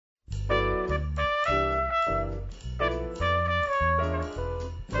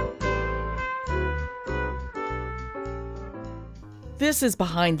This is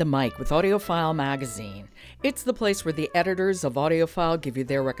Behind the Mic with AudioFile Magazine. It's the place where the editors of AudioFile give you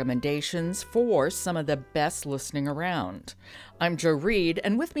their recommendations for some of the best listening around. I'm Jo Reed,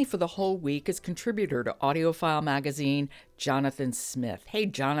 and with me for the whole week is contributor to AudioFile Magazine, Jonathan Smith. Hey,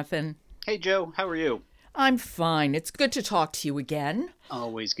 Jonathan. Hey, Jo. How are you? I'm fine. It's good to talk to you again.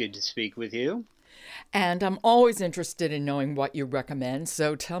 Always good to speak with you. And I'm always interested in knowing what you recommend,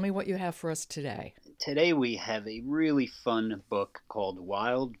 so tell me what you have for us today. Today we have a really fun book called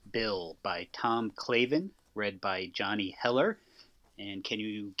Wild Bill by Tom Clavin, read by Johnny Heller. And can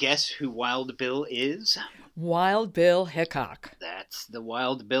you guess who Wild Bill is? Wild Bill Hickok. That's the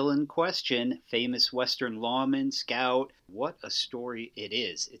Wild Bill in question, famous Western lawman, scout. What a story it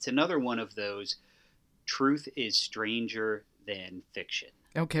is. It's another one of those truth is stranger than fiction.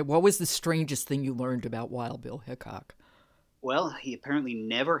 Okay, what was the strangest thing you learned about Wild Bill Hickok? Well, he apparently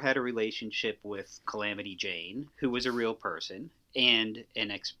never had a relationship with Calamity Jane, who was a real person, and an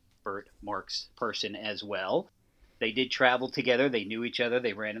expert Marx person as well. They did travel together, they knew each other,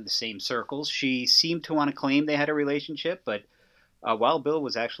 they ran in the same circles. She seemed to want to claim they had a relationship, but Wild Bill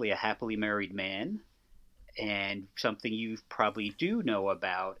was actually a happily married man. And something you probably do know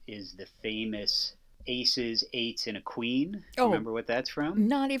about is the famous aces, eights, and a queen. Oh, remember what that's from?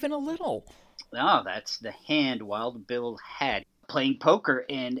 Not even a little. No, that's the hand Wild Bill had playing poker,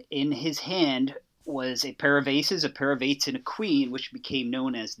 and in his hand was a pair of aces, a pair of eights, and a queen, which became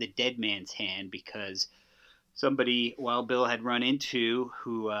known as the dead man's hand because somebody Wild Bill had run into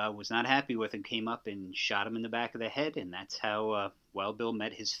who was not happy with him came up and shot him in the back of the head, and that's how Wild Bill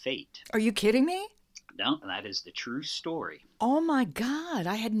met his fate. Are you kidding me? No, that is the true story. Oh my God,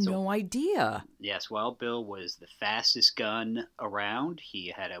 I had no idea. Yes, Wild Bill was the fastest gun around.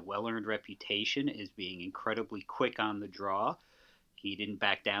 He had a well-earned reputation as being incredibly quick on the draw. He didn't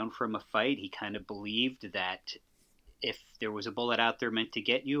back down from a fight. He kind of believed that if there was a bullet out there meant to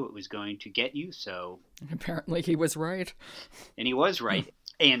get you, it was going to get you, so... Apparently he was right. And he was right.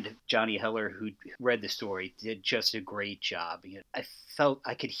 And Johnny Heller, who read the story, did just a great job. I felt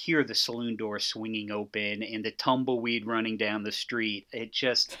I could hear the saloon door swinging open and the tumbleweed running down the street. It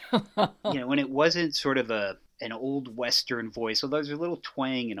just, when it wasn't sort of an old Western voice, although there's a little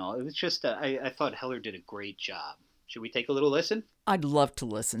twang and all, it was just, I thought Heller did a great job. Should we take a little listen? I'd love to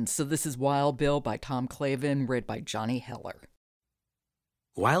listen. So this is Wild Bill by Tom Clavin, read by Johnny Heller.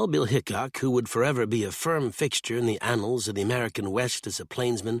 Wild Bill Hickok, who would forever be a firm fixture in the annals of the American West as a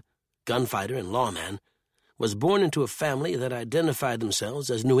plainsman, gunfighter, and lawman, was born into a family that identified themselves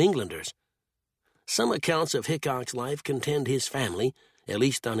as New Englanders. Some accounts of Hickok's life contend his family, at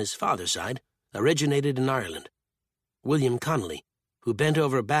least on his father's side, originated in Ireland. William Connolly, who bent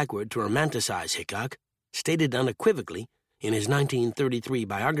over backward to romanticize Hickok, stated unequivocally in his 1933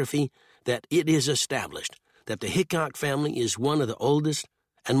 biography that it is established that the Hickok family is one of the oldest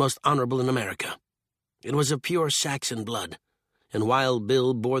and most honorable in America. It was of pure Saxon blood, and Wild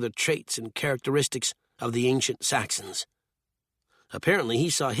Bill bore the traits and characteristics of the ancient Saxons. Apparently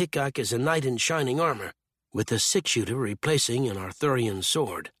he saw Hickok as a knight in shining armor, with a six-shooter replacing an Arthurian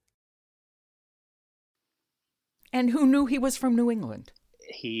sword. And who knew he was from New England?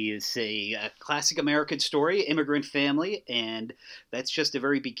 He is a classic American story, immigrant family, and that's just the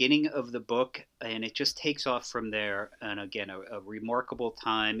very beginning of the book, and it just takes off from there. And again, a remarkable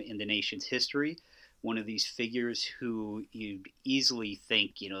time in the nation's history. One of these figures who you'd easily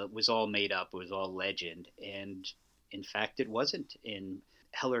think, it was all made up, it was all legend, and in fact it wasn't. And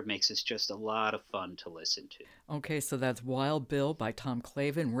Heller makes this just a lot of fun to listen to. Okay, so that's Wild Bill by Tom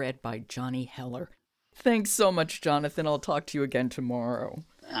Clavin, read by Johnny Heller. Thanks so much, Jonathan. I'll talk to you again tomorrow.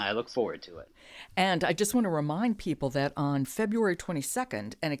 I look forward to it. And I just want to remind people that on February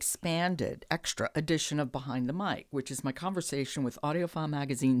 22nd, an expanded extra edition of Behind the Mic, which is my conversation with AudioFile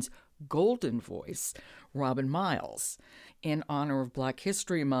Magazine's golden voice, Robin Miles. In honor of Black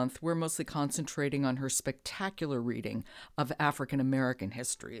History Month, we're mostly concentrating on her spectacular reading of African American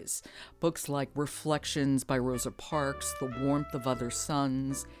histories. Books like Reflections by Rosa Parks, The Warmth of Other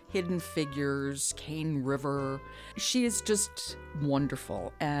Suns, Hidden Figures, Cane River. She is just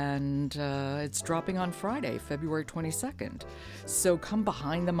wonderful, and it's dropping on Friday, February 22nd. So come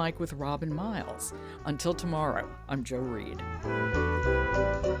Behind the Mic with Robin Miles. Until tomorrow, I'm Jo Reed.